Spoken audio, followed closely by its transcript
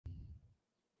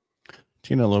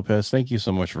Tina Lopez, thank you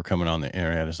so much for coming on the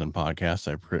Inner Edison Podcast.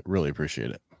 I really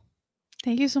appreciate it.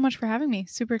 Thank you so much for having me.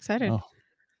 Super excited. Oh,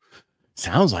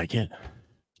 sounds like it.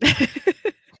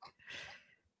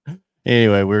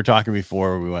 Anyway, we were talking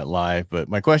before we went live, but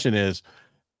my question is,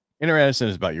 Inner Edison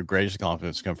is about your greatest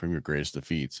accomplishments come from your greatest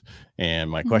defeats. And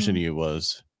my question to you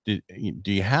was, do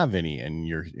you have any? And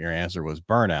your answer was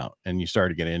burnout. And you started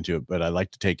to get into it, but I'd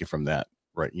like to take you from that,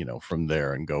 right, from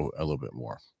there and go a little bit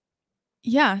more.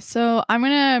 Yeah. So I'm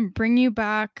going to bring you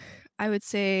back, I would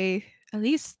say at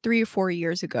least 3 or 4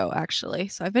 years ago, actually.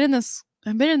 So I've been in this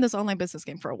online business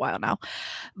game for a while now,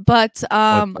 but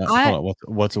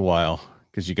what's a while?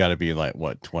 Because you got to be like,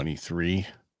 what, 23?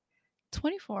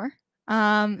 24. So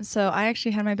I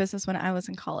actually had my business when I was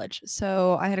in college.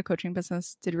 So I had a coaching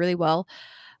business, did really well.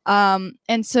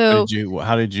 And so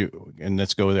how did you, and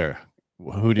let's go there.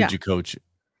 Who did you coach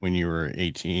when you were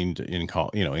 18 in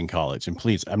college? And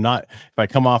please, if I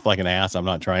come off like an ass, I'm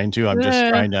not trying to, I'm just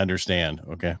trying to understand.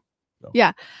 Okay. So.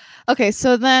 Yeah. Okay.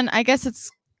 So then I guess it's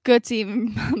good to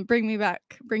even bring you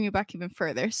back even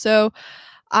further. So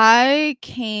I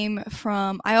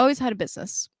always had a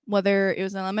business, whether it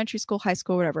was in elementary school, high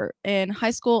school, whatever. In high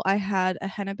school, I had a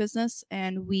henna business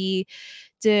and we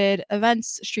did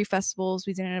events, street festivals.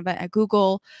 We did an event at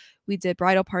Google. We did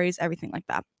bridal parties, everything like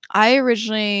that. I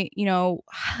originally,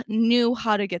 knew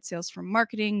how to get sales from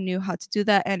marketing, knew how to do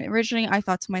that. And originally I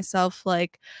thought to myself,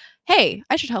 like, hey,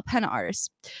 I should help henna artists.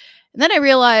 And then I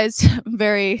realized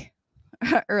very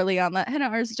early on that henna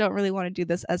artists don't really want to do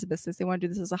this as a business. They want to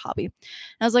do this as a hobby. And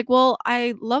I was like, well,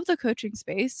 I love the coaching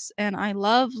space and I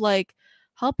love like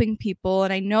helping people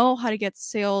and I know how to get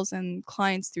sales and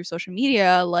clients through social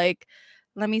media. Like,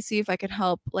 let me see if I can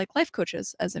help like life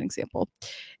coaches as an example.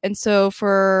 And so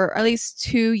for at least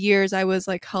 2 years, I was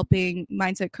like helping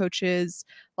mindset coaches,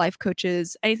 life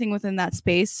coaches, anything within that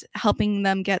space, helping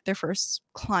them get their first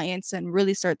clients and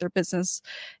really start their business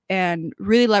and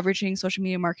really leveraging social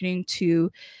media marketing to,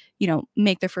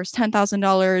 make their first $10,000,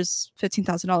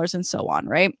 $15,000 and so on.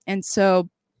 Right. And so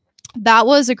that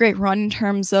was a great run in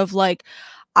terms of like,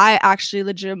 I actually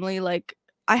legitimately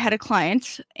I had a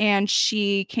client and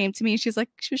she came to me. She was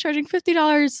charging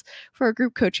 $50 for a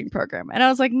group coaching program. And I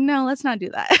was like, no, let's not do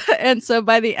that. And so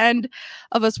by the end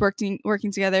of us working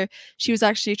together, she was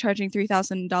actually charging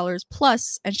 $3,000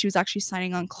 plus. And she was actually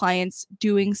signing on clients,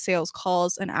 doing sales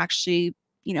calls and actually,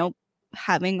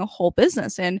 having a whole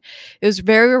business. And it was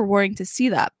very rewarding to see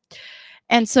that.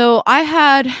 And so I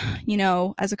had,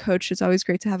 as a coach, it's always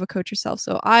great to have a coach yourself.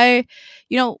 So I,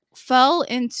 fell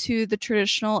into the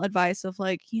traditional advice of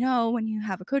like, when you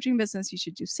have a coaching business, you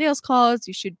should do sales calls.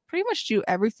 You should pretty much do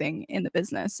everything in the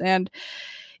business. And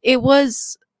it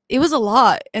was a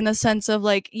lot in the sense of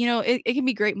like, it can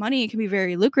be great money. It can be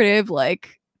very lucrative,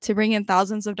 like to bring in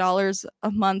thousands of dollars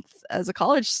a month as a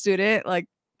college student. Like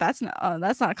that's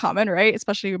not common, right?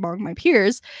 Especially among my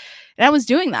peers. And I was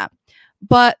doing that.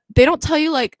 But they don't tell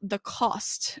you like the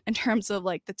cost in terms of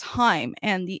like the time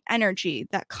and the energy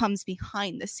that comes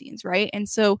behind the scenes, right? And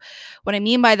so what I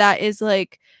mean by that is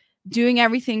like doing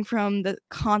everything from the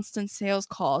constant sales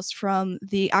calls, from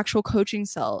the actual coaching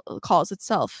calls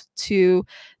itself, to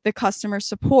the customer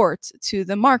support, to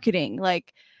the marketing.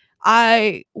 Like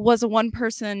I was a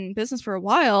one-person business for a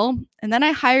while, and then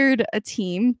I hired a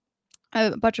team,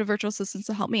 a bunch of virtual assistants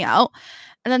to help me out.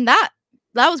 And then that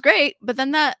was great. But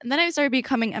then I started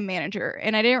becoming a manager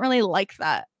and I didn't really like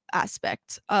that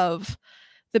aspect of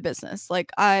the business.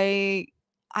 Like I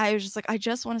was just like, I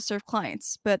just want to serve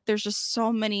clients, but there's just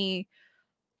so many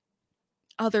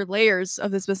other layers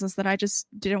of this business that I just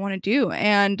didn't want to do.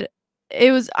 And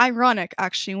it was ironic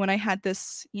actually when I had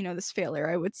this, this failure,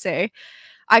 I would say,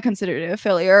 I considered it a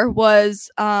failure, was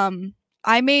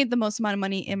I made the most amount of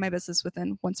money in my business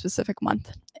within one specific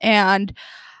month. And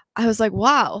I was like,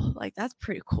 wow, like that's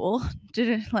pretty cool.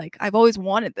 I've always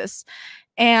wanted this.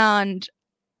 And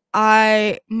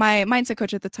my mindset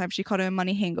coach at the time, she called it a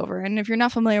money hangover. And if you're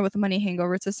not familiar with the money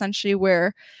hangover, it's essentially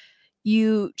where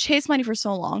you chase money for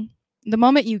so long. The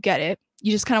moment you get it,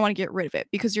 you just kind of want to get rid of it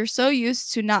because you're so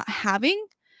used to not having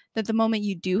that the moment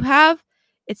you do have,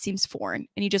 it seems foreign.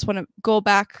 And you just want to go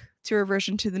back to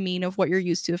reversion to the mean of what you're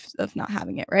used to of not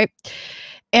having it, right?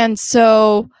 And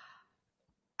so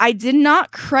I did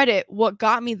not credit what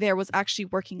got me there was actually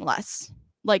working less.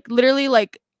 Like literally,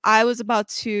 like I was about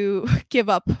to give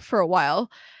up for a while.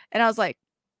 And I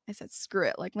said, screw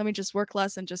it. Like, let me just work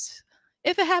less and just,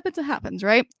 if it happens, it happens,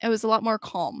 right? It was a lot more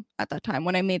calm at that time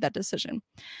when I made that decision.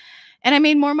 And I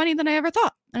made more money than I ever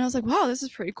thought. And I was like, wow, this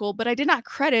is pretty cool. But I did not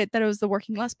credit that it was the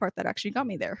working less part that actually got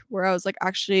me there, where I was like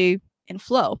actually in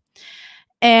flow.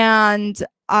 And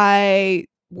I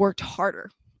worked harder.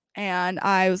 And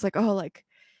I was like, oh, like,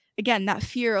 again, that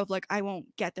fear of like, I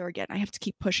won't get there again. I have to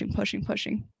keep pushing, pushing,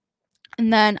 pushing.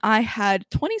 And then I had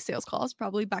 20 sales calls,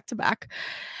 probably back to back.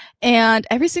 And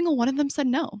every single one of them said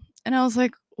no. And I was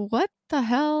like, what the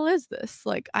hell is this?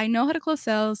 Like, I know how to close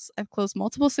sales. I've closed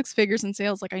multiple six figures in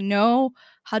sales. Like, I know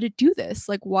how to do this.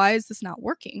 Like, why is this not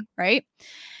working? Right.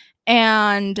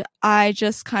 And I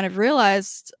just kind of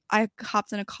realized, I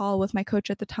hopped in a call with my coach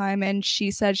at the time, and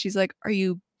she said, she's like, are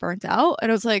you burnt out?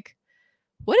 And I was like,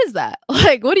 what is that?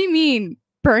 Like, what do you mean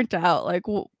burnt out? Like,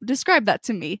 describe that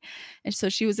to me. And so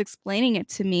she was explaining it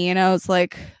to me, and I was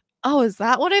like, oh, is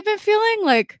that what I've been feeling?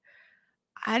 Like,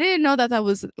 I didn't know that that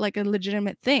was like a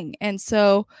legitimate thing. And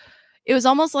so it was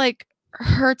almost like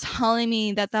her telling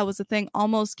me that that was a thing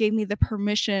almost gave me the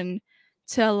permission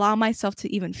to allow myself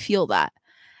to even feel that.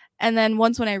 And then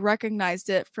once when I recognized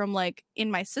it from like in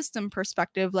my system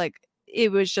perspective, like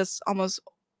it was just almost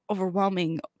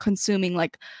overwhelming, consuming.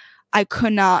 Like I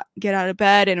could not get out of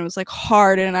bed, and it was like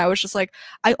hard. And I was just like,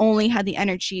 I only had the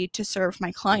energy to serve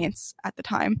my clients at the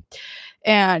time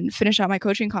and finish out my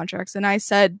coaching contracts. And I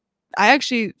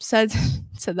actually said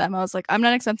to them, I was like, I'm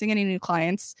not accepting any new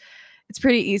clients. It's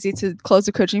pretty easy to close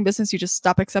a coaching business. You just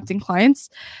stop accepting clients.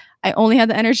 I only had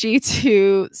the energy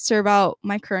to serve out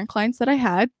my current clients that I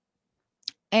had.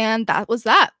 And that was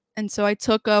that. And so I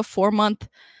took a 4-month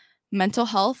mental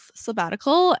health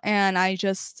sabbatical, and I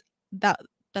just,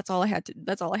 that's all I had.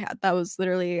 That was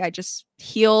literally, I just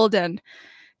healed and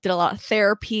did a lot of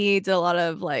therapy, did a lot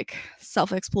of like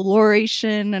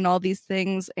self-exploration and all these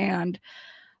things. And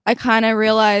I kind of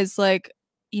realized, like,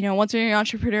 you know, once you're an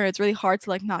entrepreneur, it's really hard to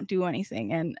like not do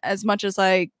anything. And as much as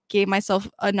I gave myself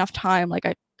enough time, like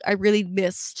I really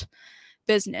missed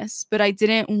business, but I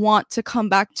didn't want to come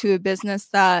back to a business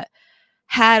that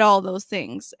had all those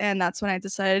things. And that's when I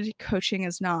decided coaching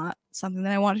is not something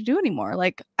that I want to do anymore.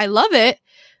 Like, I love it,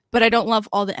 but I don't love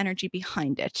all the energy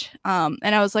behind it. And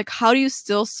I was like, how do you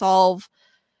still solve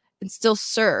and still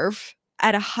serve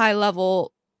at a high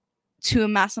level to a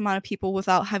mass amount of people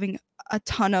without having a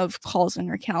ton of calls in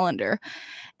your calendar?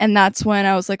 And that's when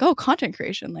I was like, oh, content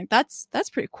creation, like that's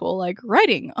pretty cool. Like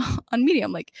writing on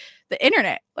Medium, like the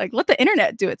internet, like let the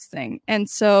internet do its thing. And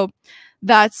so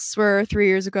that's where 3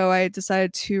 years ago I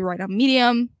decided to write on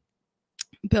Medium,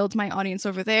 build my audience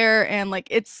over there. And like,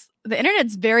 the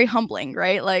internet's very humbling,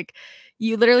 right? Like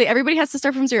you literally, everybody has to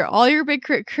start from zero. All your big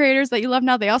creators that you love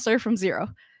now, they all started from zero.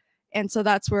 And so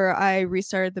that's where I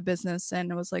restarted the business,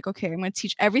 and I was like, okay, I'm going to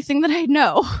teach everything that I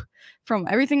know from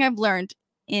everything I've learned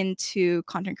into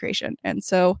content creation. And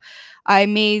so I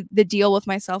made the deal with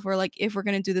myself where, like, if we're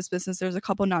going to do this business, there's a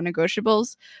couple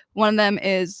non-negotiables. One of them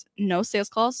is no sales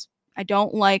calls. I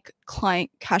don't like client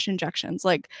cash injections.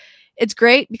 Like, it's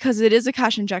great because it is a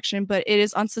cash injection, but it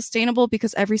is unsustainable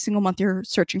because every single month you're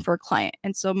searching for a client.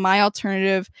 And so my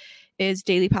alternative is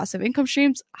daily passive income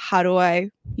streams. How do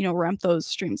I, ramp those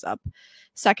streams up?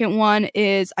 Second one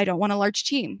is I don't want a large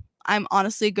team. I'm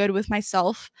honestly good with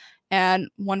myself and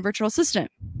one virtual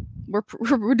assistant.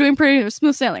 We're doing pretty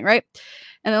smooth sailing, right?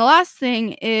 And the last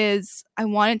thing is I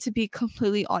want it to be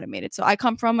completely automated. So I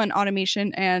come from an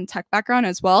automation and tech background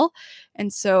as well.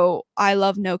 And so I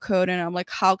love no code. And I'm like,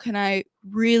 how can I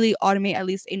really automate at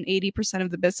least in 80%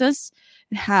 of the business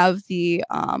and have the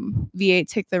VA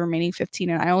take the remaining 15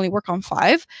 and I only work on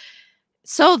 5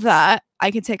 so that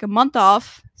I can take a month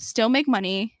off, still make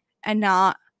money, and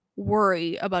not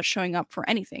worry about showing up for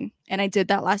anything. And I did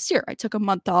that last year. I took a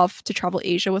month off to travel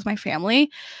Asia with my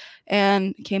family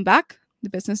and came back. The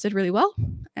business did really well.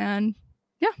 And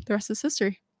yeah, the rest is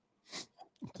history.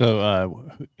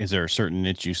 So is there a certain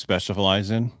niche you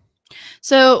specialize in?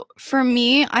 So for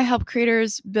me, I help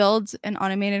creators build an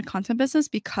automated content business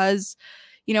because,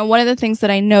 one of the things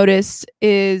that I noticed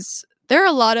is there are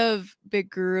a lot of big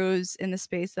gurus in the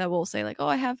space that will say like, oh,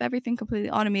 I have everything completely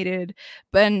automated,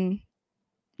 but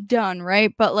done,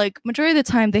 right? But like majority of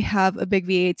the time they have a big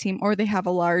VA team or they have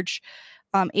a large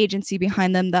agency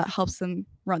behind them that helps them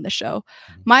run the show.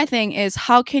 My thing is,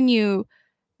 how can you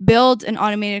build an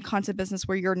automated content business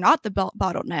where you're not the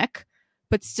bottleneck,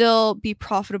 but still be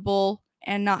profitable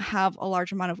and not have a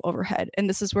large amount of overhead? And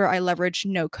this is where I leverage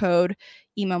no code,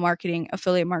 email marketing,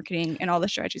 affiliate marketing, and all the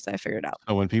strategies that I figured out.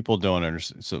 So when people don't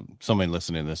understand, so somebody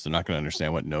listening to this, they're not going to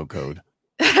understand what no code.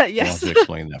 Yes. I'll have to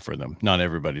explain that for them. Not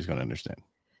everybody's going to understand.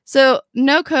 So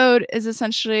no code is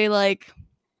essentially like,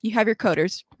 you have your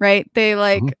coders, right? They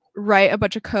write a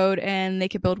bunch of code and they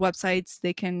can build websites,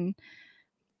 they can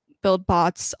build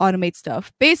bots, automate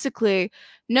stuff. Basically,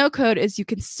 no code is you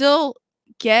can still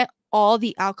get all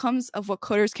the outcomes of what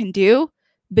coders can do,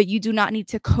 but you do not need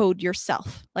to code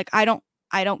yourself. Like I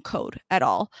don't code at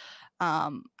all.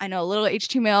 I know a little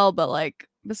HTML, but like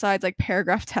besides like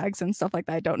paragraph tags and stuff like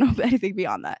that, I don't know anything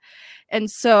beyond that. And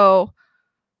so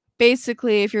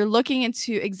basically, if you're looking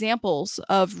into examples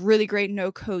of really great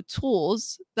no-code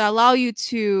tools that allow you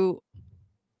to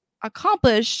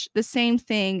accomplish the same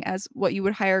thing as what you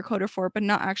would hire a coder for, but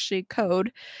not actually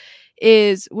code,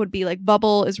 would be like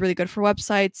Bubble is really good for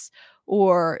websites,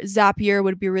 or Zapier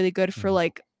would be really good for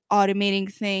like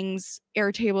automating things.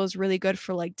 Airtable is really good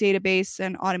for like database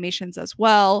and automations as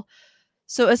well.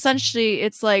 So essentially,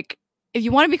 it's like if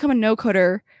you want to become a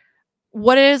no-coder,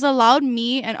 what it has allowed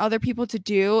me and other people to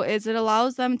do is it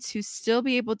allows them to still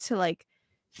be able to like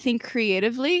think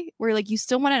creatively, where like you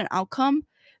still want an outcome,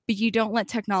 but you don't let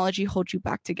technology hold you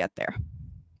back to get there.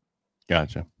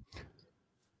 Gotcha.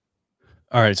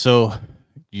 All right. So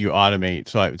you automate.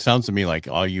 So it sounds to me like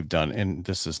all you've done, and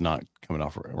this is not coming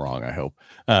off wrong, I hope,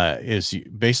 is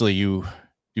basically you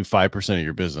do 5% of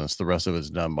your business. The rest of it is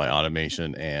done by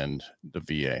automation and the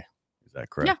VA. Is that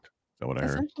correct? Yeah. Is that what I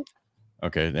heard?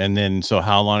 Okay. And then, so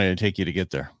how long did it take you to get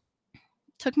there?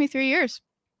 Took me 3 years.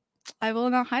 I will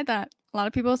not hide that. A lot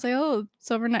of people say, oh,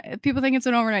 it's overnight. People think it's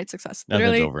an overnight success.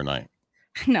 Nothing's overnight.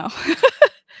 No.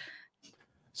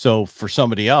 So for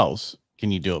somebody else,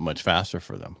 can you do it much faster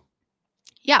for them?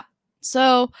 Yeah.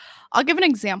 So I'll give an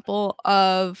example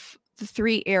of the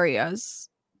 3 areas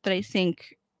that I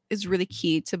think is really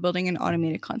key to building an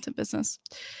automated content business.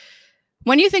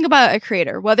 When you think about a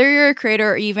creator, whether you're a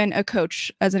creator or even a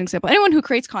coach, as an example, anyone who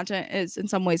creates content is in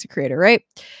some ways a creator, right?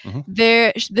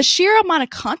 The sheer amount of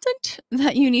content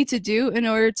that you need to do in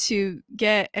order to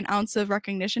get an ounce of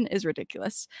recognition is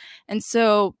ridiculous. And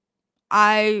so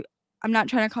I'm not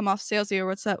trying to come off salesy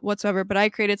or whatsoever, but I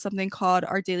created something called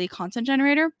our daily content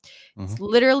generator. It's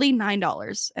literally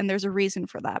 $9, and there's a reason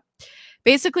for that.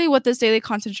 Basically, what this daily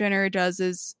content generator does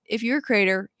is, if you're a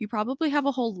creator, you probably have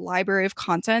a whole library of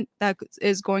content that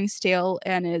is going stale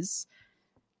and is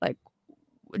like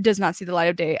does not see the light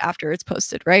of day after it's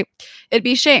posted, right? It'd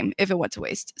be a shame if it went to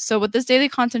waste. So what this daily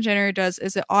content generator does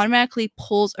is it automatically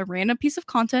pulls a random piece of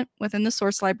content within the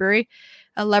source library,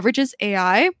 leverages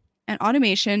AI and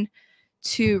automation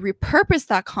to repurpose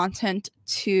that content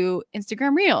to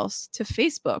Instagram Reels, to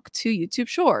Facebook, to YouTube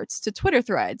Shorts, to Twitter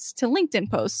Threads, to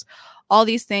LinkedIn posts, all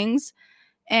these things.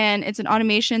 And it's an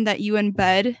automation that you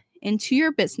embed into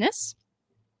your business.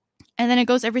 And then it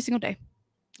goes every single day.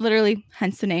 Literally,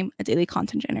 hence the name, a daily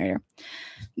content generator.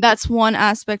 That's one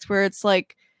aspect where it's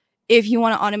like, if you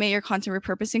want to automate your content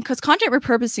repurposing, because content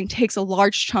repurposing takes a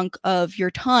large chunk of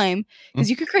your time, because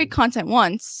you could create content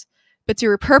once, but to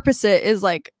repurpose it is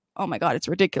like, oh my God, it's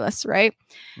ridiculous, right?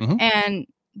 And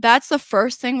that's the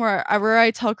first thing wherever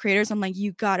I tell creators, I'm like,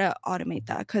 you gotta automate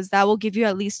that, because that will give you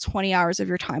at least 20 hours of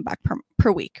your time back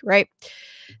per week, right?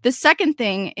 The second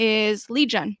thing is lead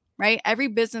gen, right? Every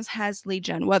business has lead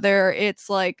gen, whether it's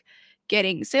like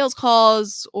getting sales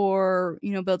calls or,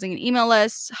 you know, building an email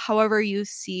list, however you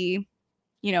see,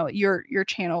 you know, your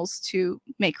channels to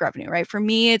make revenue, right? For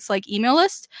me, it's like email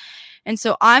list. And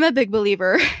so I'm a big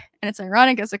believer, and it's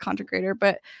ironic as a content creator,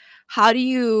 but how do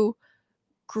you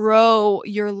grow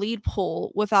your lead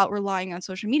pool without relying on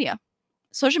social media?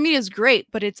 Social media is great,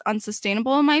 but it's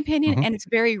unsustainable in my opinion, and it's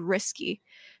very risky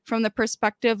from the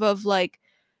perspective of, like,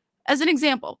 as an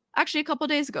example, actually a couple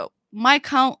days ago, my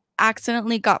account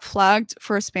accidentally got flagged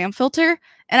for a spam filter,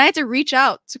 and I had to reach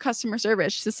out to customer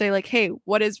service to say, like, hey,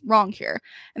 what is wrong here?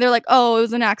 And they're like, oh, it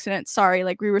was an accident, sorry,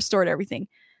 like, we restored everything.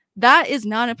 That is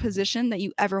not a position that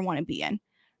you ever want to be in,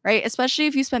 right? Especially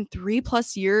if you spend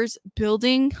 3+ years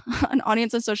building an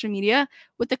audience on social media.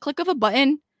 With the click of a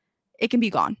button, it can be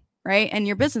gone, right? And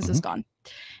your business is gone.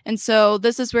 And so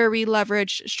this is where we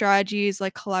leverage strategies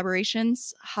like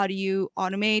collaborations. How do you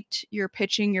automate your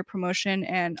pitching, your promotion,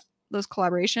 and those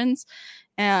collaborations?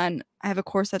 And I have a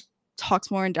course that talks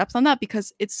more in depth on that,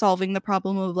 because it's solving the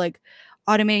problem of like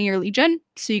automating your lead gen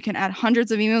so you can add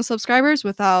hundreds of email subscribers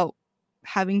without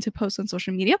having to post on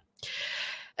social media.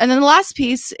 And then the last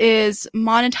piece is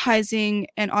monetizing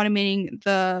and automating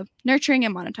the nurturing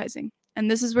and monetizing. And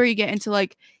this is where you get into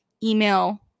like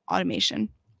email automation.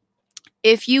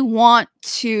 If you want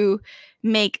to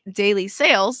make daily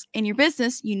sales in your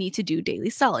business, you need to do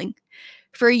daily selling.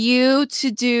 For you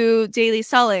to do daily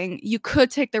selling, you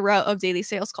could take the route of daily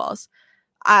sales calls.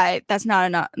 That's not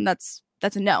enough.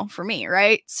 That's a no for me,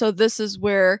 right? So this is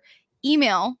where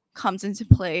email comes into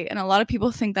play. And a lot of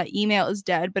people think that email is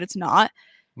dead, but it's not.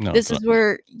 No, this is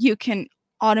where you can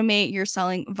automate your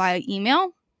selling via email.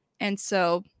 And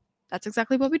so that's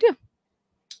exactly what we do.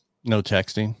 No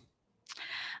texting?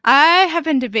 I have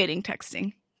been debating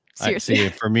texting. I Seriously. see.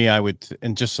 For me, I would,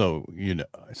 and just so you know,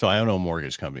 so I own a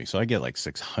mortgage company, so I get like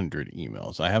 600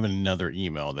 emails. I have another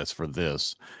email that's for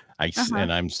this. Uh-huh.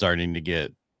 And I'm starting to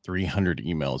get 300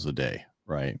 emails a day.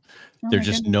 Right? Oh There's my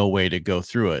just goodness. no way to go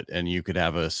through it, and you could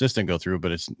have an assistant go through,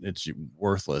 but it's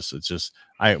worthless. It's just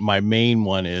my main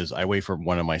one is I wait for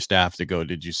one of my staff to go,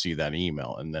 "Did you see that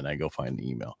email?" And then I go find the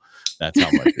email. That's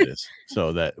how much it is.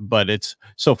 But it's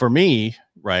so for me,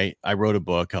 right? I wrote a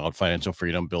book called Financial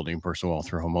Freedom: Building Personal Wealth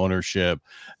Through Homeownership.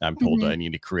 I'm told Mhm. I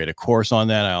need to create a course on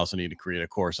that. I also need to create a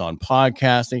course on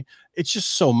podcasting. It's just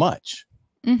so much.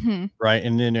 Mhm. Right.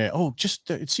 And then,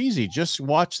 it's easy. Just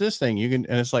watch this thing. You can,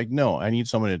 and it's like, no, I need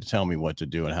someone to tell me what to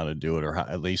do and how to do it, or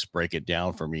at least break it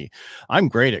down for me. I'm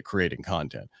great at creating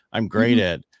content. I'm great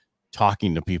Mhm. at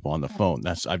talking to people on the phone.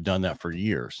 I've done that for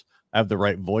years. I have the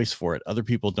right voice for it. Other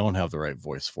people don't have the right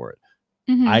voice for it.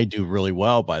 Mhm. I do really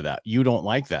well by that. You don't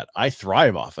like that. I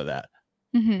thrive off of that.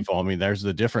 Mhm. You follow me? There's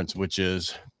the difference, which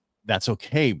is that's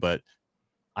okay. But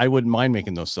I wouldn't mind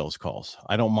making those sales calls.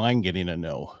 I don't mind getting a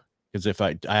no, because if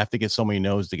I have to get so many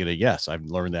no's to get a yes. I've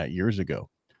learned that years ago.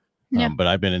 Yeah. But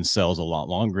I've been in sales a lot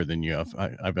longer than you have.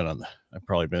 I've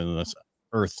probably been on this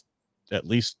earth at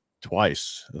least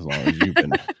twice as long as you've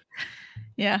been.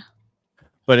 Yeah.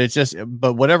 But it's just,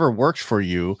 but whatever works for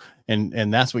you,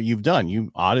 and that's what you've done. You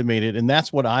automated, and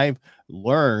that's what I've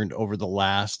learned over the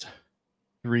last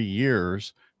 3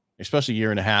 years, especially a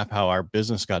year and a half, how our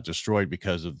business got destroyed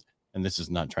because of, and this is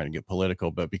not trying to get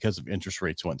political, but because of interest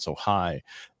rates went so high,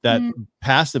 that Mm.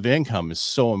 passive income is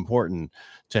so important,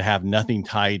 to have nothing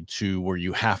tied to where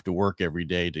you have to work every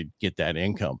day to get that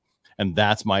income. And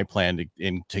that's my plan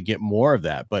to get more of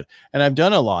that. And I've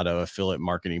done a lot of affiliate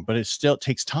marketing, but it still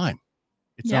takes time.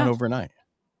 It's not Yeah. overnight.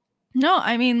 No,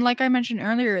 I mean, like I mentioned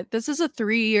earlier, this is a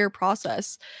 3-year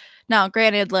process. Now,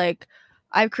 granted, like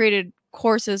I've created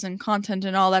courses and content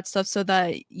and all that stuff so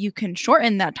that you can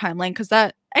shorten that timeline, because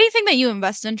that anything that you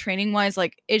invest in training wise,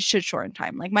 like it should shorten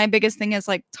time. Like my biggest thing is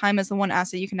like time is the one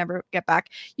asset you can never get back.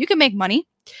 You can make money,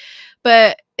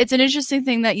 but it's an interesting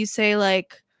thing that you say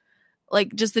like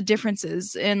just the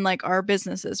differences in like our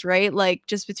businesses, right? Like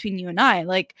just between you and I.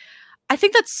 Like I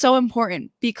think that's so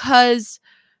important because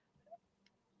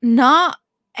not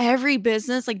every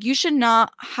business, like you should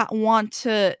not want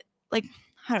to, like,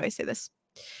 how do I say this?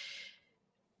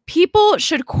 People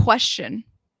should question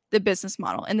the business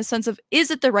model in the sense of,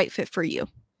 is it the right fit for you?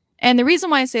 And the reason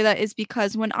why I say that is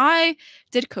because when I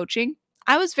did coaching,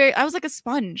 I was like a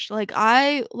sponge.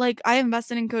 I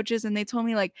invested in coaches and they told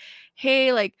me like,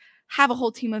 hey, like have a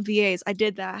whole team of VAs. I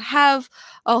did that. Have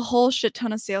a whole shit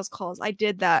ton of sales calls. I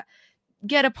did that.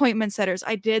 Get appointment setters.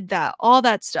 I did that. All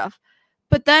that stuff.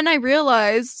 But then I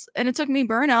realized, and it took me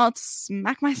burnout to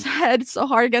smack my head so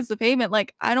hard against the pavement,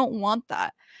 like, I don't want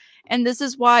that. And this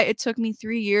is why it took me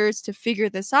 3 years to figure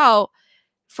this out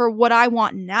for what I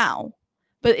want now.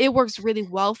 But it works really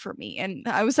well for me. And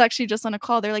I was actually just on a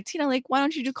call. They're like, Tina, like, why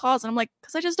don't you do calls? And I'm like,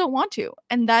 because I just don't want to.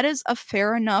 And that is a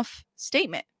fair enough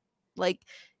statement. Like,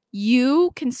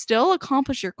 you can still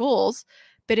accomplish your goals,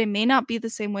 but it may not be the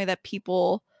same way that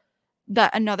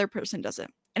another person does it.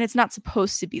 And it's not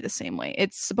supposed to be the same way.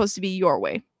 It's supposed to be your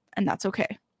way, and that's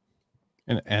okay.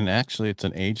 And actually, it's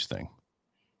an age thing.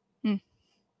 Hmm.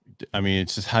 I mean,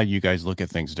 it's just how you guys look at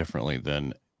things differently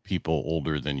than people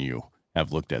older than you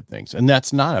have looked at things. And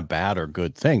that's not a bad or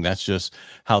good thing. That's just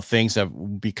how things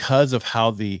have, because of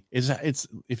how it's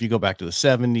if you go back to the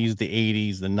 70s, the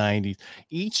 80s, the 90s,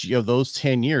 each of those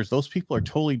 10 years, those people are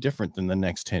totally different than the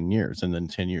next 10 years. And then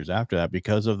 10 years after that,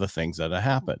 because of the things that have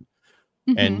happened.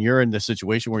 Mm-hmm. And you're in the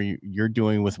situation where you're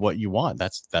doing with what you want.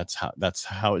 That's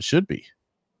how it should be.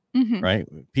 Mm-hmm. Right.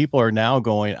 People are now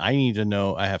going, I need to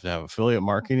know, I have to have affiliate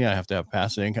marketing. I have to have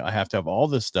passive income. I have to have all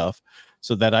this stuff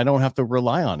so that I don't have to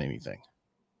rely on anything.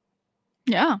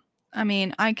 Yeah. I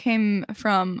mean, I came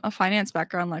from a finance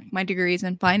background, like my degree is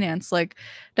in finance. Like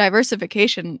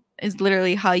diversification is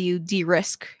literally how you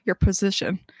de-risk your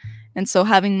position. And so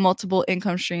having multiple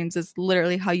income streams is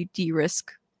literally how you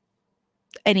de-risk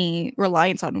any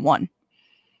reliance on one.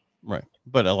 Right.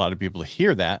 But a lot of people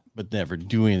hear that, but never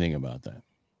do anything about that.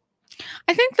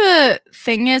 I think the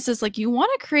thing is like you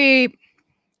want to create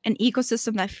an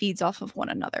ecosystem that feeds off of one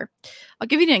another. I'll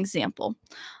give you an example.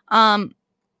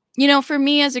 For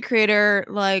me as a creator,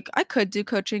 like I could do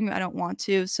coaching, I don't want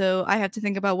to. So I have to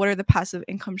think about what are the passive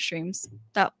income streams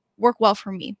that work well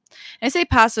for me. And I say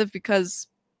passive because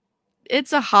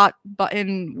it's a hot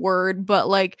button word, but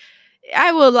like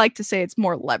I would like to say it's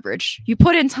more leverage. You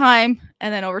put in time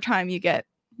and then over time you get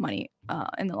money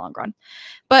in the long run.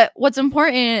 But what's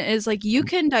important is like you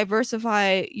can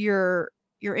diversify your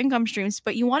your income streams,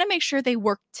 but you want to make sure they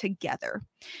work together.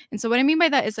 And so what I mean by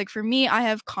that is, like, for me, I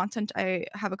have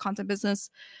a content business.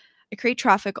 I create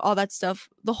traffic, all that stuff.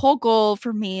 The whole goal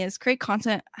for me is create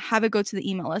content, have it go to the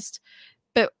email list.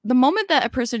 But the moment that a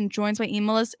person joins my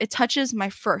email list, it touches my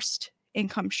first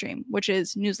income stream, which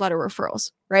is newsletter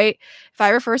referrals, right? If I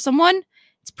refer someone,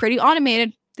 it's pretty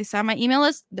automated. They sign my email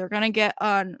list, they're going to get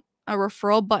on a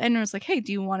referral button, and it's like, hey,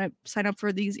 do you want to sign up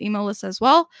for these email lists as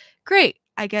well? Great.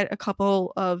 I get a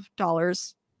couple of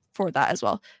dollars for that as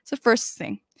well. It's the first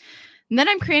thing. And then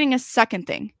I'm creating a second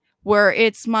thing where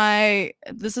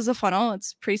this is a funnel.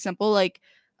 It's pretty simple, like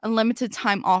a limited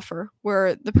time offer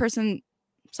where the person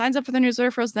signs up for the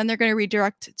newsletter first, then they're going to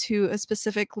redirect to a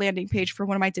specific landing page for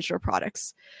one of my digital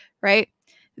products, right?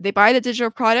 They buy the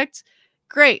digital product.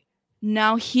 Great.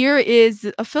 Now here is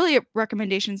the affiliate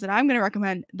recommendations that I'm going to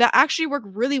recommend that actually work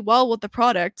really well with the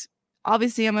product.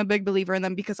 Obviously, I'm a big believer in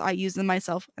them because I use them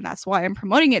myself, and that's why I'm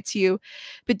promoting it to you.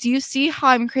 But do you see how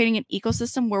I'm creating an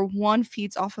ecosystem where one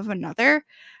feeds off of another?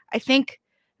 I think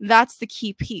that's the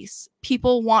key piece.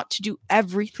 People want to do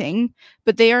everything,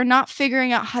 but they are not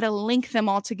figuring out how to link them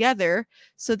all together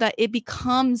so that it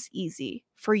becomes easy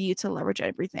for you to leverage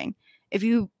everything. If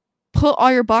you put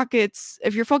all your buckets,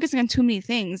 if you're focusing on too many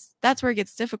things, that's where it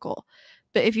gets difficult.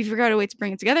 But if you figure out a way to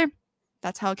bring it together,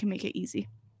 that's how it can make it easy.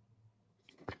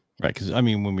 Right. Because, I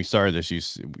mean, when we started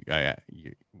this,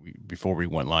 before we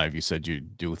went live, you said you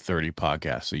do 30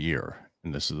 podcasts a year,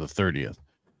 and this is the 30th.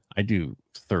 I do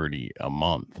 30 a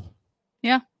month.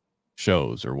 Yeah.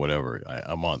 Shows or whatever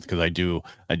a month, because I do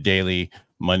a daily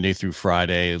Monday through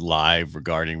Friday live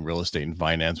regarding real estate and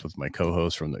finance with my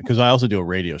co-host because I also do a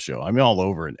radio show. I'm all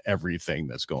over in everything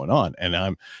that's going on. And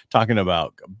I'm talking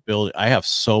about I have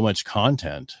so much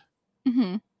content,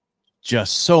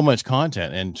 just so much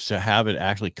content. And to have it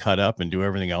actually cut up and do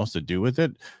everything else to do with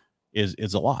it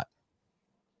is a lot.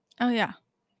 Oh yeah.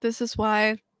 This is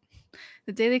why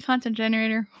the daily content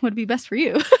generator would be best for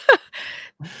you.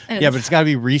 Yeah, but it's got to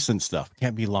be recent stuff. It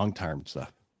can't be long-term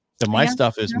stuff. So my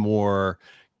stuff is more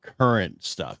current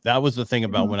stuff. That was the thing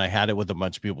about when I had it with a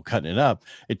bunch of people cutting it up.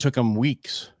 It took them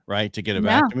weeks, right, to get it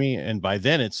back to me. And by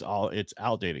then it's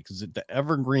outdated, because the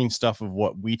evergreen stuff of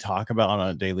what we talk about on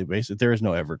a daily basis, there is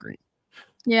no evergreen.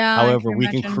 Yeah. However, we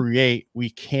can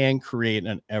create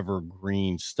an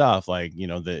evergreen stuff, like, you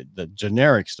know, the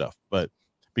generic stuff. But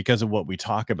because of what we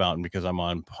talk about, and because I'm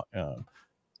on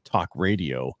talk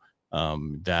radio,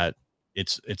 that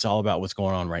it's all about what's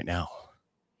going on right now.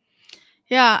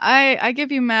 Yeah, I give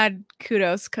you mad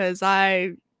kudos, because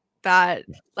like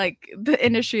the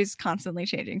industry is constantly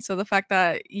changing. So the fact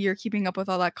that you're keeping up with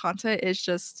all that content is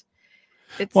just,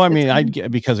 well, I mean, I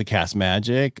get, because of Cast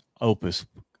Magic, Opus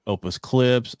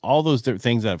Clips, all those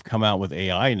things that have come out with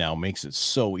AI now makes it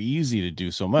so easy to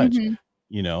do so much,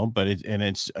 you know, but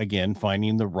it's again,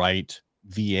 finding the right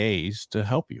VAs to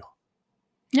help you.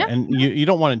 Yeah. And you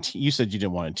don't want to, you said you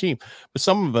didn't want a team, but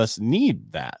some of us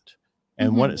need that.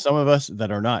 And some of us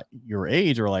that are not your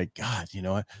age are like, God, you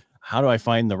know, how do I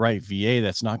find the right VA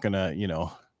that's not going to, you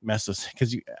know, mess us?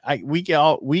 Because we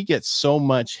get so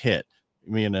much hit,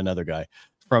 me and another guy,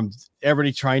 from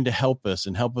everybody trying to help us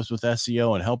with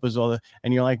SEO and help us all that.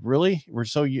 And you're like, really?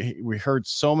 We heard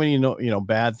so many, you know,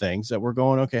 bad things that we're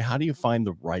going, okay, how do you find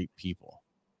the right people?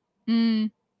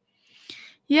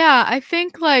 Yeah, I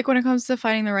think, like, when it comes to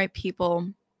finding the right people,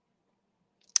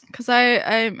 because I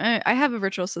have a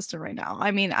virtual assistant right now.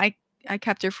 I mean, I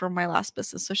kept her from my last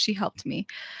business, so she helped me.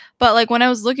 But like, when I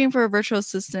was looking for a virtual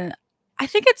assistant, I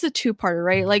think it's a two-parter,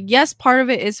 right? Like, yes, part of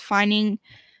it is finding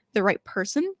the right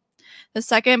person. The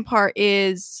second part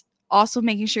is also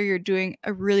making sure you're doing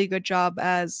a really good job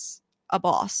as a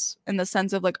boss, in the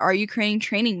sense of, like, are you creating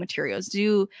training materials? Do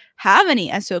you have any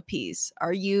SOPs?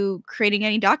 Are you creating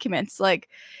any documents? Like,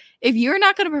 if you're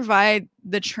not going to provide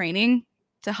the training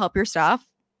to help your staff,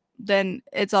 then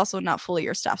it's also not fully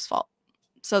your staff's fault.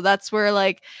 So that's where,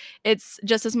 like, it's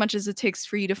just as much as it takes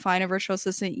for you to find a virtual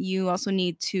assistant, you also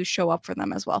need to show up for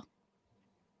them as well.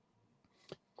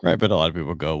 Right. But a lot of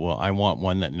people go, well, I want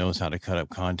one that knows how to cut up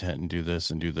content and do this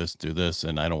and do this, do this.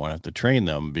 And I don't want to have to train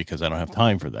them because I don't have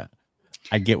time for that.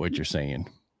 I get what you're saying.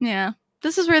 Yeah.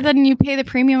 This is where then you pay the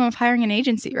premium of hiring an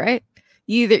agency, right?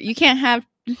 You can't have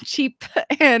cheap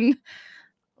and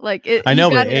like it. I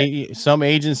know, but some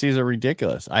agencies are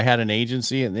ridiculous. I had an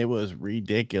agency and it was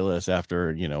ridiculous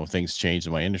after, you know, things changed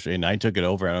in my industry, and I took it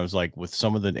over, and I was like, with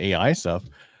some of the AI stuff,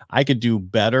 I could do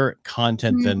better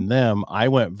content than them. I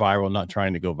went viral, not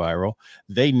trying to go viral.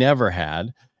 They never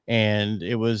had. And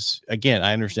it was, again,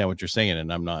 I understand what you're saying,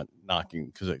 and I'm not knocking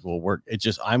because it will work. It's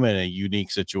just, I'm in a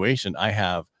unique situation. I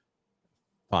have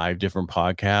 5 different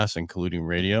podcasts, including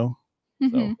radio. So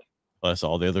Mhm. plus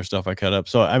all the other stuff I cut up.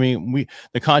 So I mean,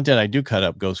 the content I do cut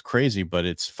up goes crazy, but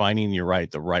it's finding the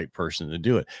right person to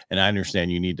do it. And I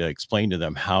understand you need to explain to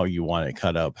them how you want it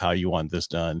cut up, how you want this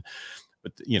done.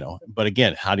 But but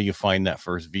again, how do you find that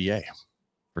first VA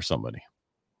for somebody?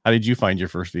 How did you find your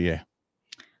first VA?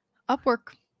 Upwork.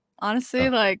 Oh, Honestly,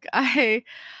 like I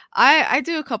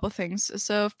do a couple things.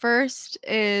 So first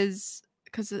is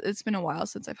because it's been a while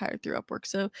since I've hired through Upwork,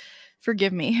 so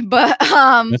forgive me. But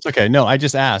that's okay. No, I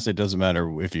just asked. It doesn't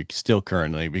matter if you still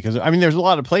currently, because I mean, there's a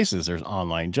lot of places. There's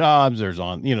online jobs. There's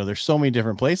so many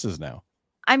different places now.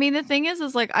 I mean, the thing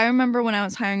is like I remember when I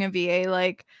was hiring a VA,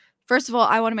 like first of all,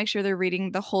 I want to make sure they're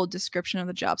reading the whole description of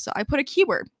the job. So I put a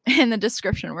keyword in the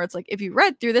description where it's like, if you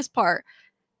read through this part,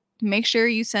 make sure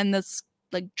you send this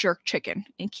like jerk chicken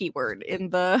in keyword in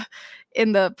my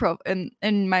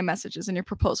messages in your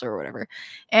proposal or whatever.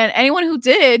 And anyone who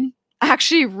did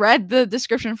actually read the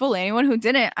description fully. Anyone who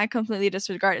didn't, I completely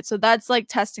disregarded. So that's like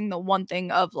testing the one thing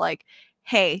of like,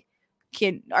 hey,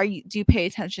 do you pay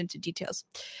attention to details?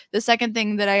 The second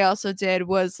thing that I also did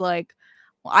was like,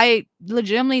 I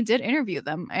legitimately did interview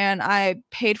them and I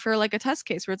paid for like a test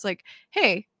case where it's like,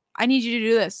 hey, I need you to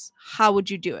do this. How would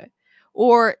you do it?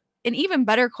 Or an even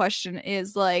better question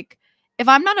is like, if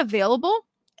I'm not available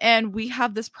and we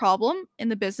have this problem in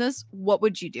the business, what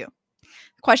would you do?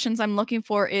 Questions I'm looking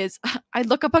for is I'd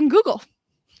look up on Google.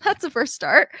 That's the first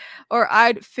start. Or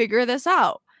I'd figure this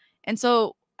out. And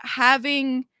so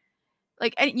having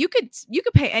like, and you could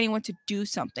pay anyone to do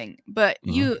something, but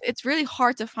Mhm. it's really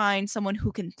hard to find someone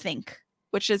who can think,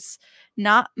 which is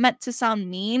not meant to sound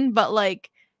mean, but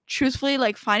like truthfully,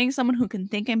 like finding someone who can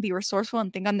think and be resourceful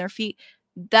and think on their feet,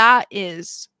 that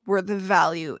is where the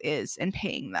value is in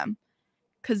paying them.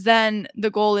 Because then the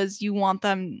goal is you want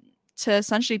them to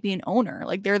essentially be an owner.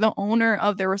 Like they're the owner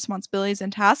of their responsibilities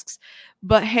and tasks,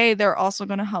 but hey, they're also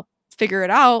going to help figure it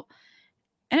out.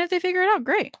 And if they figure it out,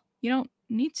 great. You don't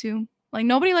need to. Like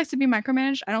nobody likes to be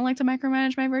micromanaged. I don't like to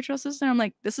micromanage my virtual assistant. I'm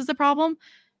like, this is the problem.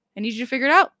 I need you to figure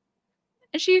it out.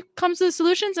 And she comes to the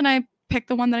solutions and I pick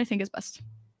the one that I think is best.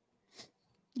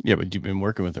 Yeah, but you've been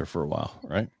working with her for a while,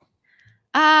 right?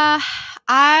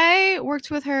 I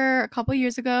worked with her a couple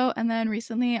years ago and then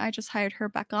recently I just hired her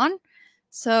back on.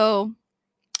 So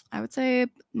I would say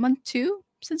month 2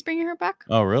 since bringing her back.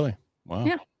 Oh, really? Wow.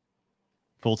 Yeah.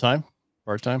 Full time,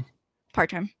 part time.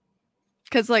 Part-time.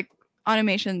 Because like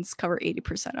automations cover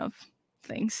 80% of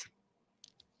things.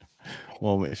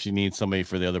 Well, if you need somebody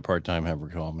for the other part time, have her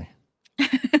call me.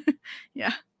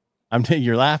 Yeah.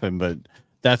 You're laughing, but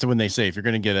that's when they say if you're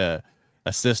going to get a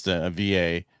assistant, a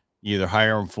VA, you either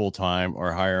hire them full time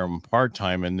or hire them part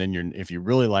time, and then if you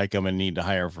really like them and need to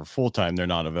hire for full time, they're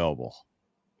not available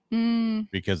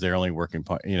because they're only working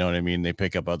part. You know what I mean? They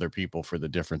pick up other people for the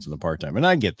difference in the part time, and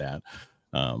I get that.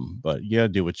 But you got to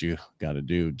do what you got to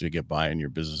do to get by in your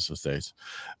business these days.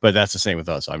 But that's the same with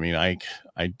us. I mean, I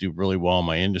do really well in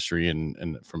my industry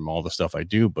and from all the stuff I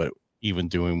do, but even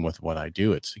doing with what I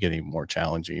do, it's getting more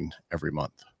challenging every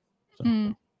month. So.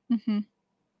 Mm-hmm.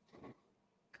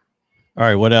 All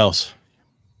right, what else?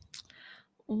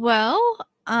 Well,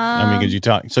 I mean,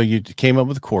 because so you came up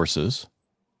with courses.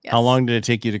 yes. How long did it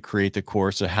take you to create the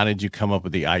course? Or how did you come up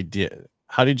with the idea?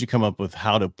 How did you come up with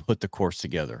how to put the course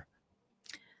together?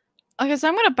 Okay, so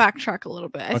I'm going to backtrack a little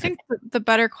bit. I think the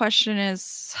better question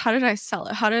is, how did I sell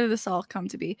it? How did this all come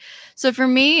to be? So for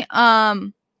me,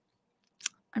 I'm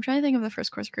trying to think of the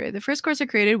first course I created. The first course I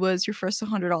created was your first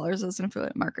 $100 as an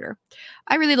affiliate marketer.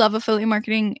 I really love affiliate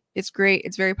marketing. It's great.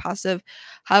 It's very positive.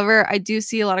 However, I do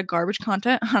see a lot of garbage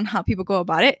content on how people go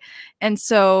about it. And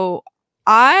so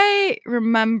I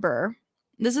remember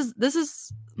this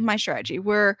is my strategy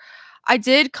where I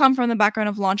did come from the background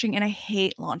of launching and I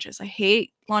hate launches. I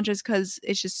hate launches because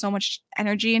it's just so much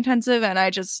energy intensive and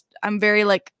I'm very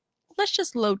like, let's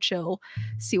just low chill,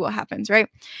 see what happens, right?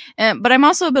 But I'm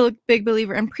also a big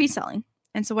believer in pre-selling.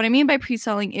 And so what I mean by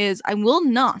pre-selling is I will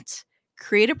not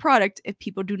create a product if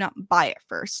people do not buy it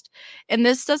first. And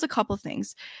this does a couple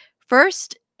things.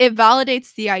 First, it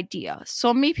validates the idea.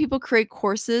 So many people create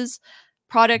courses,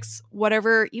 products,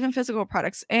 whatever, even physical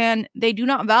products, and they do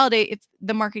not validate if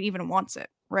the market even wants it,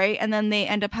 right? And then they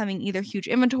end up having either huge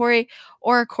inventory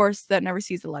or a course that never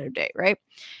sees the light of day, right?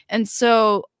 And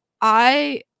so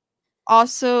one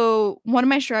of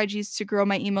my strategies to grow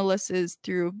my email list is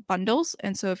through bundles.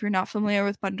 And so if you're not familiar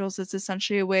with bundles, it's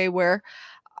essentially a way where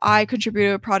I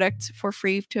contribute a product for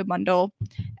free to a bundle.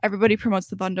 Everybody promotes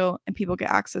the bundle and people get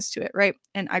access to it, right?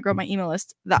 And I grow my email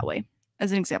list that way,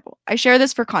 as an example. I share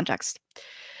this for context.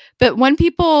 But when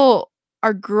people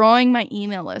are growing my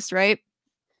email list, right,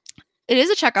 it is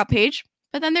a checkout page,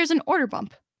 but then there's an order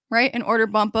bump, right? An order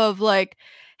bump of like,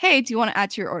 hey, do you want to add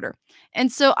to your order?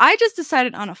 And so I just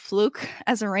decided on a fluke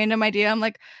as a random idea. I'm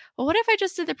like, well, what if I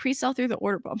just did the pre-sale through the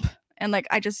order bump? And like,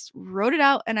 I just wrote it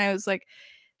out and I was like,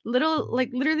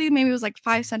 literally maybe it was like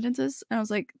 5 sentences. And I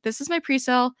was like, this is my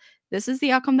pre-sale. This is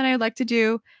the outcome that I would like to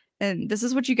do. And this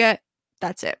is what you get.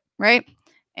 That's it. Right.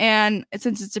 And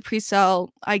since it's a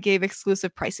pre-sale, I gave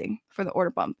exclusive pricing for the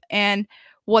order bump. And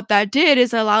what that did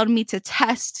is allowed me to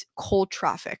test cold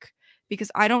traffic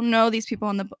because I don't know these people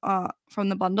on the from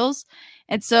the bundles.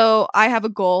 And so I have a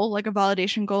goal, like a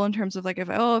validation goal in terms of like, if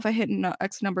I hit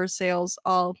X number of sales,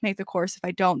 I'll make the course. If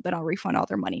I don't, then I'll refund all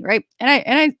their money. Right.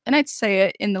 And I'd say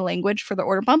it in the language for the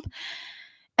order bump.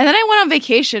 And then I went on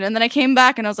vacation and then I came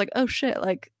back and I was like, oh shit,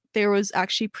 like there was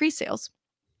actually pre-sales.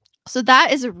 So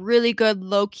that is a really good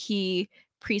low-key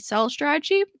pre-sale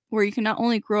strategy where you can not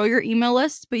only grow your email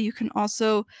list, but you can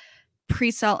also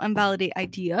pre-sell and validate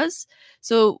ideas.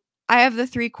 So I have the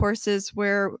 3 courses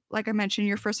where, like I mentioned,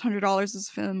 your first $100 is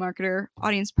affiliate marketer,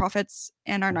 audience profits,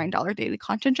 and our $9 daily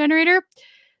content generator.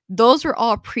 Those were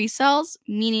all pre-sales,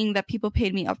 meaning that people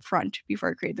paid me upfront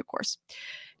before I created the course.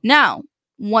 Now,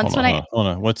 hold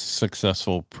on. What's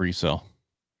successful pre-sale?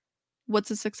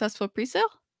 What's a successful pre-sale?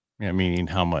 Yeah, meaning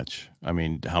how much? I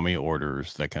mean, how many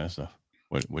orders, that kind of stuff.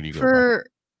 What do you go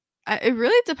by? It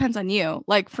really depends on you.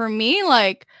 Like for me,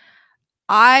 like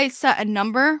I set a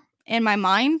number in my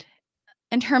mind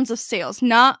in terms of sales,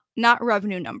 not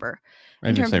revenue number.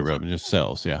 I didn't say revenue, just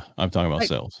sales. Yeah, I'm talking about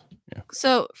sales. Yeah.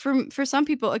 So for some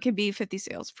people, it could be 50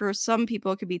 sales. For some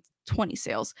people, it could be 20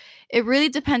 sales. It really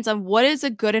depends on what is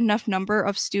a good enough number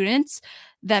of students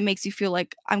that makes you feel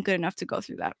like I'm good enough to go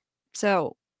through that.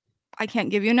 So I can't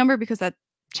give you a number because that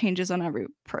changes on every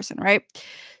person, right?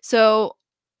 So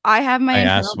I have my. I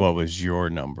asked what was your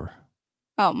number.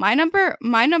 Oh, my number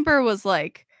was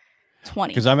like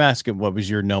 20. Because I'm asking what was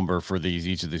your number for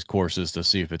each of these courses to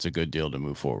see if it's a good deal to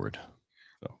move forward.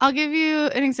 So. I'll give you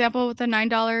an example with the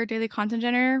 $9 daily content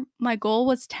generator. My goal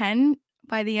was 10.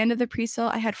 By the end of the pre-sale,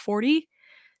 I had 40.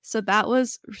 So that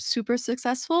was super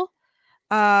successful.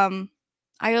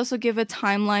 I also give a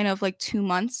timeline of like 2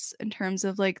 months in terms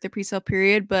of like the pre-sale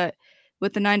period, but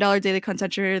with the $9 daily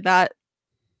content generator, that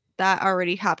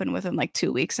already happened within like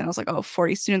 2 weeks. And I was like, oh,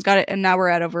 40 students got it. And now we're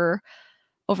at over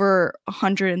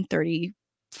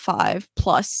 135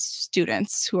 plus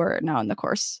students who are now in the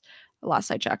course,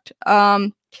 last I checked.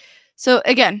 So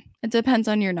again, it depends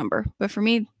on your number, but for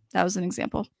me, that was an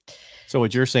example. So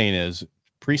what you're saying is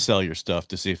pre-sell your stuff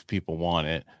to see if people want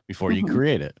it before you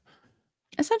create it.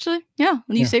 Essentially, yeah.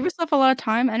 You save yourself a lot of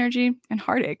time, energy, and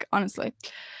heartache, honestly.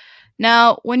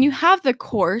 Now, when you have the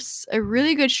course, a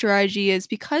really good strategy is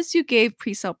because you gave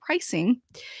pre-sale pricing,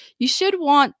 you should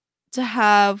want to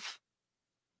have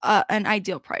an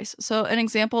ideal price. So an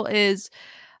example is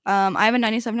I have a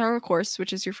 $97 course,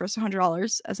 which is your first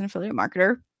 $100 as an affiliate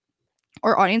marketer,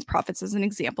 or audience profits as an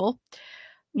example.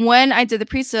 When I did the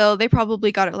pre-sale, they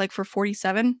probably got it like for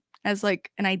 $47 as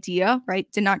like an idea,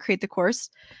 right? Did not create the course.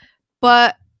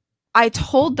 But I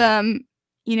told them,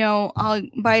 I'll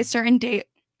by a certain date,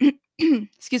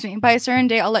 excuse me, by a certain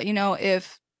date, I'll let you know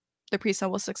if the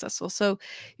pre-sale was successful. So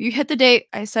you hit the date.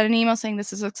 I sent an email saying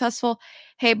this is successful.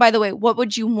 Hey, by the way, what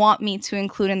would you want me to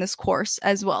include in this course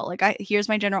as well? Like, here's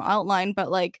my general outline, but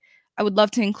like, I would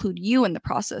love to include you in the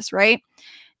process, right?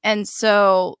 And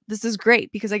so this is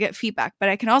great because I get feedback, but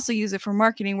I can also use it for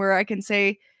marketing where I can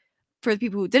say for the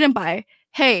people who didn't buy,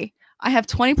 hey, I have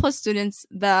 20 plus students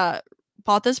that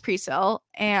bought this pre-sale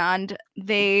and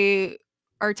they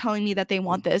are telling me that they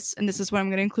want this and this is what I'm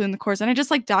going to include in the course. And I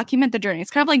just like document the journey.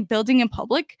 It's kind of like building in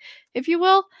public, if you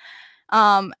will.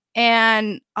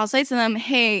 And I'll say to them,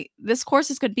 hey, this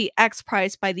course is going to be X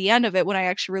price by the end of it. When I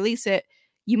actually release it,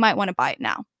 you might want to buy it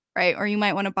now, right? Or you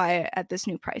might want to buy it at this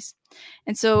new price.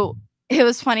 And so it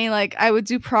was funny. Like I would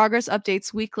do progress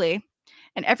updates weekly.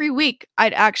 And every week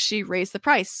I'd actually raise the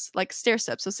price, like stair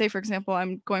steps. So say, for example,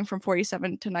 I'm going from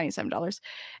 $47 to $97.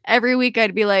 Every week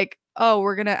I'd be like, oh,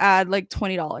 we're going to add like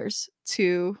 $20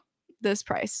 to this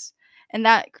price. And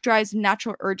that drives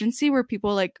natural urgency where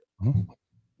people like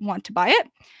want to buy it.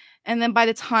 And then by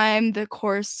the time the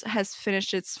course has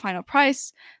finished its final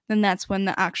price, then that's when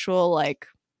the actual like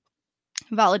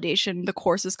validation, the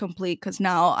course is complete because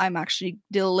now I'm actually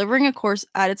delivering a course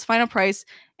at its final price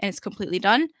and it's completely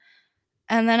done.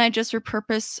 And then I just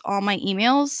repurpose all my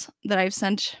emails that I've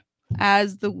sent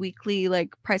as the weekly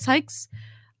like price hikes.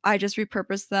 I just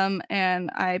repurpose them and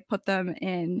I put them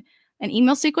in an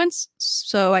email sequence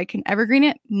so I can evergreen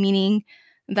it, meaning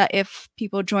that if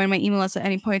people join my email list at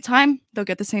any point in time, they'll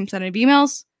get the same set of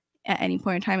emails at any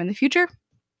point in time in the future.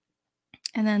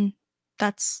 And then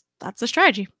that's the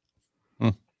strategy.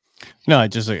 No, I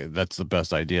just that's the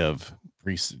best idea of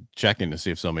checking to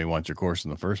see if somebody wants your course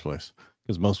in the first place,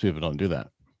 because most people don't do that.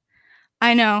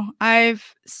 I know.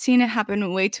 I've seen it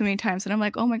happen way too many times, and I'm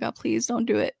like, oh my God, please don't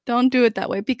do it. Don't do it that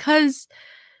way, because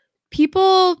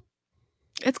people,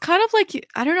 it's kind of like,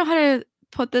 I don't know how to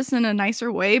put this in a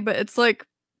nicer way, but it's like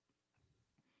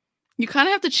you kind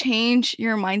of have to change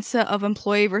your mindset of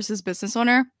employee versus business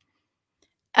owner.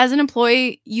 As an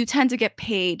employee, you tend to get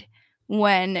paid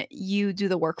when you do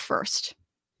the work first.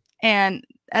 And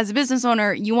as a business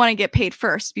owner, you want to get paid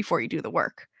first before you do the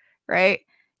work, right?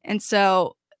 And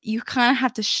so you kind of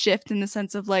have to shift in the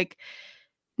sense of like,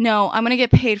 no, I'm going to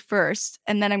get paid first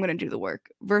and then I'm going to do the work.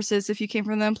 Versus if you came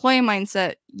from the employee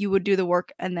mindset, you would do the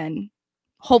work and then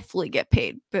hopefully get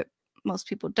paid. But most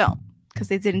people don't, because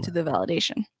they didn't do the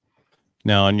validation.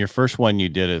 Now, on your first one, you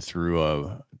did it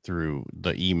through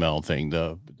the email thing,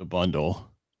 the bundle.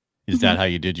 Is that how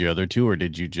you did your other two, or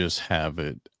did you just have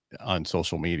it on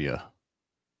social media?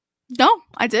 No,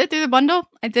 I did it through the bundle.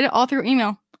 I did it all through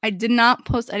email. I did not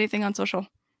post anything on social.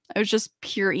 It was just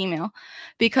pure email,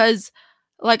 because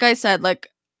like I said, like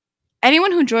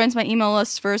anyone who joins my email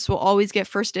list first will always get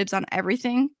first dibs on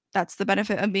everything. That's the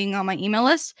benefit of being on my email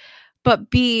list. But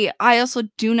B, I also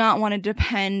do not want to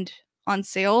depend on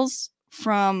sales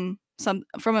from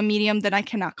a medium that I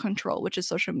cannot control, which is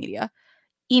social media.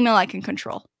 Email I can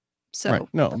control. So right.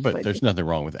 No, but there's nothing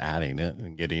wrong with adding it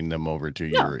and getting them over to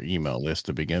your email list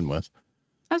to begin with.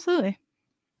 Absolutely.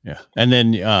 Yeah. And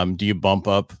then do you bump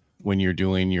up when you're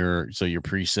doing your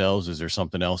pre-sales? Is there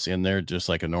something else in there, just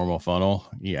like a normal funnel?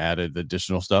 You added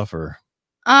additional stuff, or?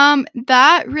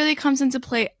 That really comes into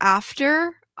play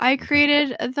after I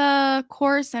created the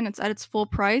course and it's at its full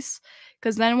price.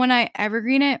 Because then when I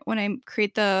evergreen it, when I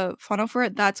create the funnel for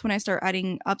it, that's when I start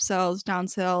adding upsells,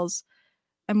 downsells,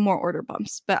 and more order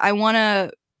bumps. But I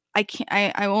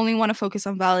only want to focus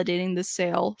on validating the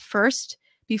sale first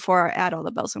before I add all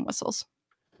the bells and whistles.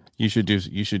 You should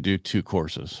do 2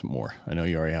 courses more. I know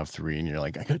you already have 3 and you're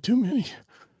like, I got too many.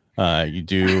 You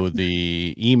do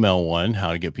the email one,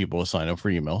 how to get people to sign up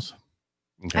for emails.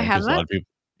 Okay. I have that. A lot of people,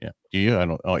 yeah. Do you? I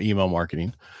don't. Oh, email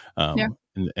marketing. Yeah.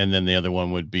 And then the other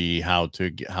one would be how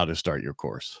to start your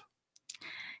course.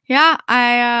 Yeah,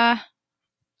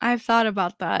 I've thought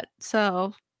about that.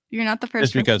 So you're not the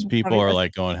first. Just because people are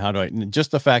like going, how do I?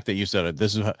 Just the fact that you said it.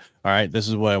 This is all right. This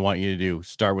is what I want you to do.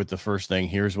 Start with the first thing.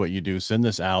 Here's what you do. Send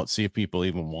this out. See if people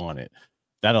even want it.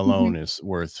 That alone is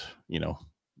worth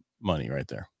money right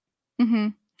there.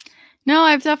 No,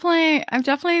 I've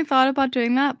definitely thought about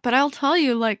doing that. But I'll tell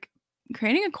you, like,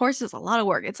 creating a course is a lot of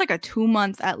work. It's like a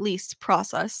 2-month at least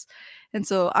process. And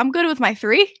so I'm good with my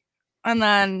 3, and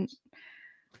then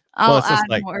I'll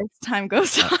add more as time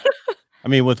goes on. I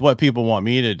mean, with what people want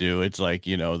me to do, it's like,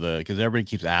 because everybody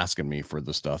keeps asking me for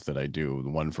the stuff that I do. The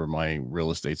one for my real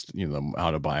estate,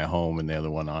 how to buy a home, and the other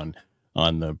one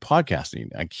on the podcasting.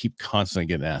 I keep constantly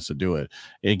getting asked to do it.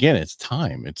 Again, it's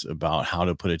time. It's about how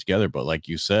to put it together. But like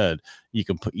you said, you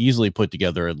can easily put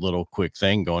together a little quick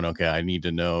thing going, okay, I need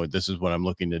to know this is what I'm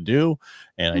looking to do.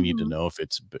 And I need to know if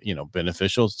it's,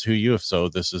 beneficial to you. If so,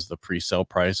 this is the pre-sale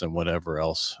price, and whatever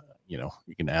else, you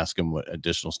can ask them what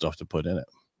additional stuff to put in it.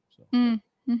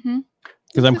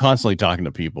 Because I'm constantly talking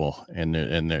to people, and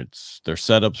their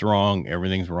setup's wrong.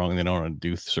 Everything's wrong. They don't want to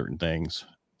do certain things.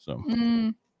 So.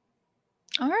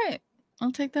 All right.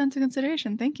 I'll take that into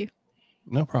consideration. Thank you.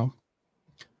 No problem.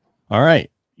 All right.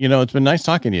 It's been nice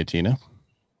talking to you, Tina.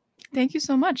 Thank you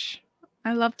so much.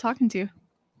 I love talking to you.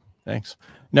 Thanks.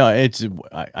 No,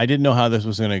 I didn't know how this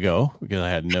was going to go,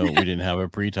 because we didn't have a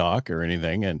pre-talk or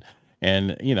anything. And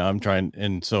I'm trying.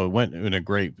 And so it went in a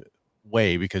great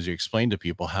way, because you explained to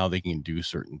people how they can do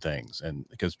certain things. And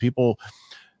because people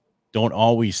don't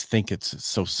always think it's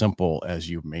so simple as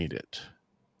you made it.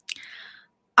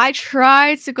 I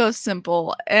try to go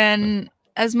simple, and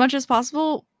as much as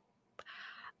possible,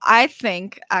 I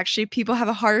think actually people have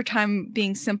a harder time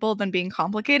being simple than being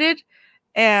complicated.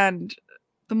 And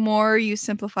the more you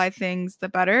simplify things, the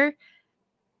better.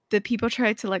 The people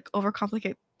try to like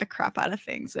overcomplicate the crap out of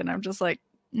things. And I'm just like,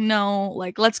 no,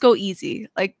 like, let's go easy.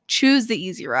 Like, choose the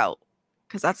easy route,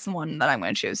 because that's the one that I'm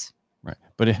going to choose. Right.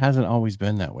 But it hasn't always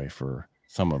been that way for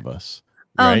some of us.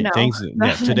 Right. Oh, no. Things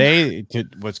today,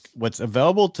 what's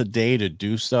available today to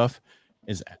do stuff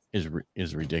is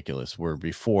ridiculous. Where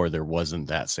before there wasn't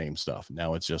that same stuff.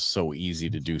 Now it's just so easy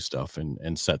to do stuff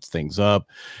and set things up.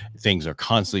 Things are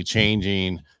constantly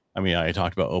changing. I mean, I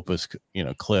talked about Opus,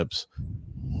 clips,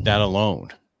 that alone,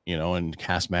 and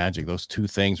Cast Magic. Those 2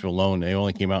 things were alone. They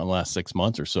only came out in the last 6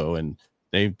 months or so, and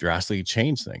they've drastically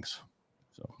changed things.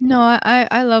 No,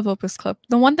 I love Opus Clip.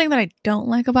 The one thing that I don't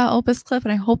like about Opus Clip,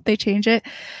 and I hope they change it,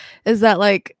 is that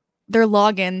like their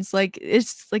logins, like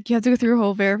it's like you have to go through a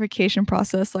whole verification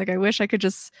process. Like I wish I could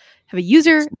just have a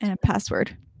user and a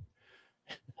password.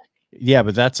 Yeah,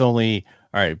 but that's only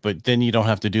all right. But then you don't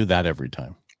have to do that every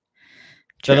time.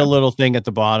 True. Then a little thing at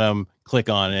the bottom, click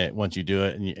on it once you do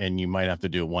it, and you might have to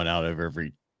do one out of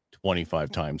every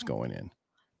 25 times going in.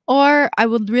 Or I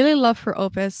would really love for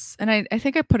Opus, and I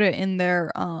think I put it in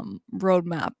their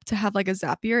roadmap to have like a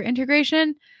Zapier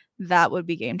integration. That would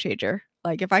be game changer.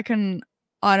 Like if I can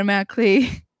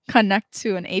automatically connect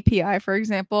to an API, for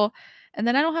example, and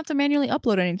then I don't have to manually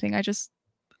upload anything. I just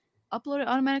upload it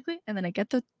automatically, and then I get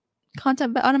the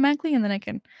content automatically, and then I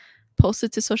can post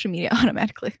it to social media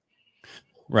automatically.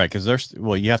 Right, because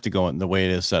you have to go in the way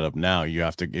it is set up now. You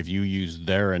have to, if you use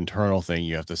their internal thing,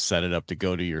 you have to set it up to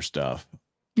go to your stuff.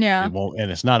 Yeah. It won't, and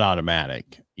it's not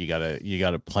automatic. You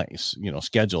gotta place,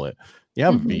 schedule it. You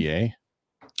have a VA.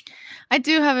 I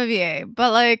do have a VA,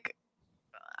 but like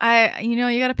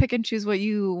you gotta pick and choose what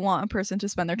you want a person to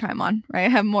spend their time on, right? I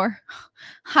have more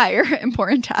higher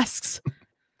important tasks.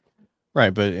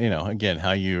 Right, but again,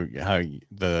 how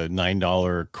the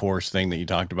 $9 course thing that you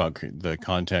talked about, the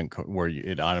content where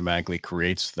it automatically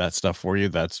creates that stuff for you,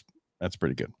 that's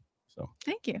pretty good. So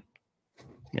thank you.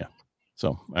 Yeah,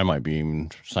 so I might be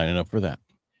even signing up for that.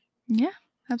 Yeah,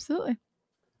 absolutely.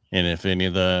 And if any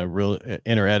of the real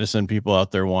Inner Edison people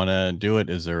out there want to do it,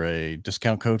 is there a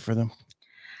discount code for them?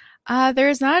 There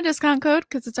is not a discount code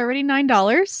because it's already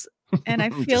 $9. And I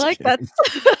feel like that's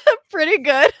pretty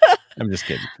good. I'm just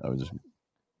kidding.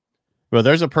 Well,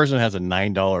 there's a person that has a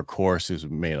 $9 course who's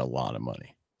made a lot of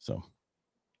money. So,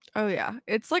 oh yeah,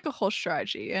 it's like a whole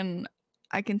strategy, and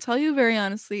I can tell you very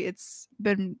honestly, it's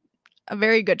been a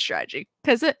very good strategy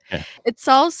because it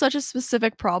solves such a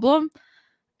specific problem,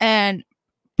 and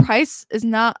price is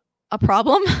not a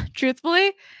problem,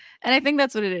 truthfully. And I think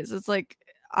that's what it is. It's like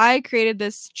I created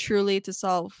this truly to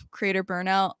solve creator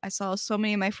burnout. I saw so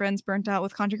many of my friends burnt out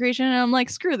with content creation, and I'm like,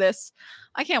 screw this.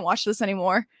 I can't watch this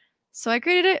anymore. So I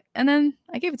created it, and then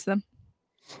I gave it to them.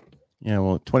 Yeah,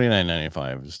 well,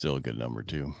 $29.95 is still a good number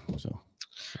too. So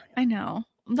I know.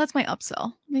 That's my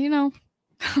upsell, All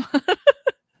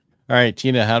right,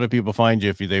 Tina, how do people find you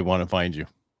if they want to find you?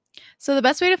 So the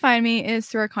best way to find me is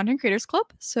through our Content Creators Club.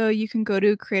 So you can go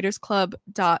to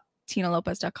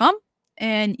creatorsclub.tinalopez.com.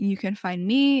 And you can find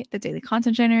me, the daily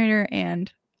content generator,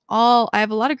 and I have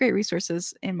a lot of great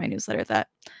resources in my newsletter that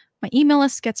my email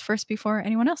list gets first before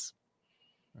anyone else.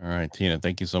 All right, Tina,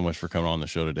 thank you so much for coming on the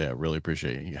show today. I really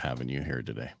appreciate having you here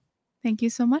today. Thank you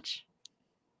so much.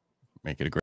 Make it a great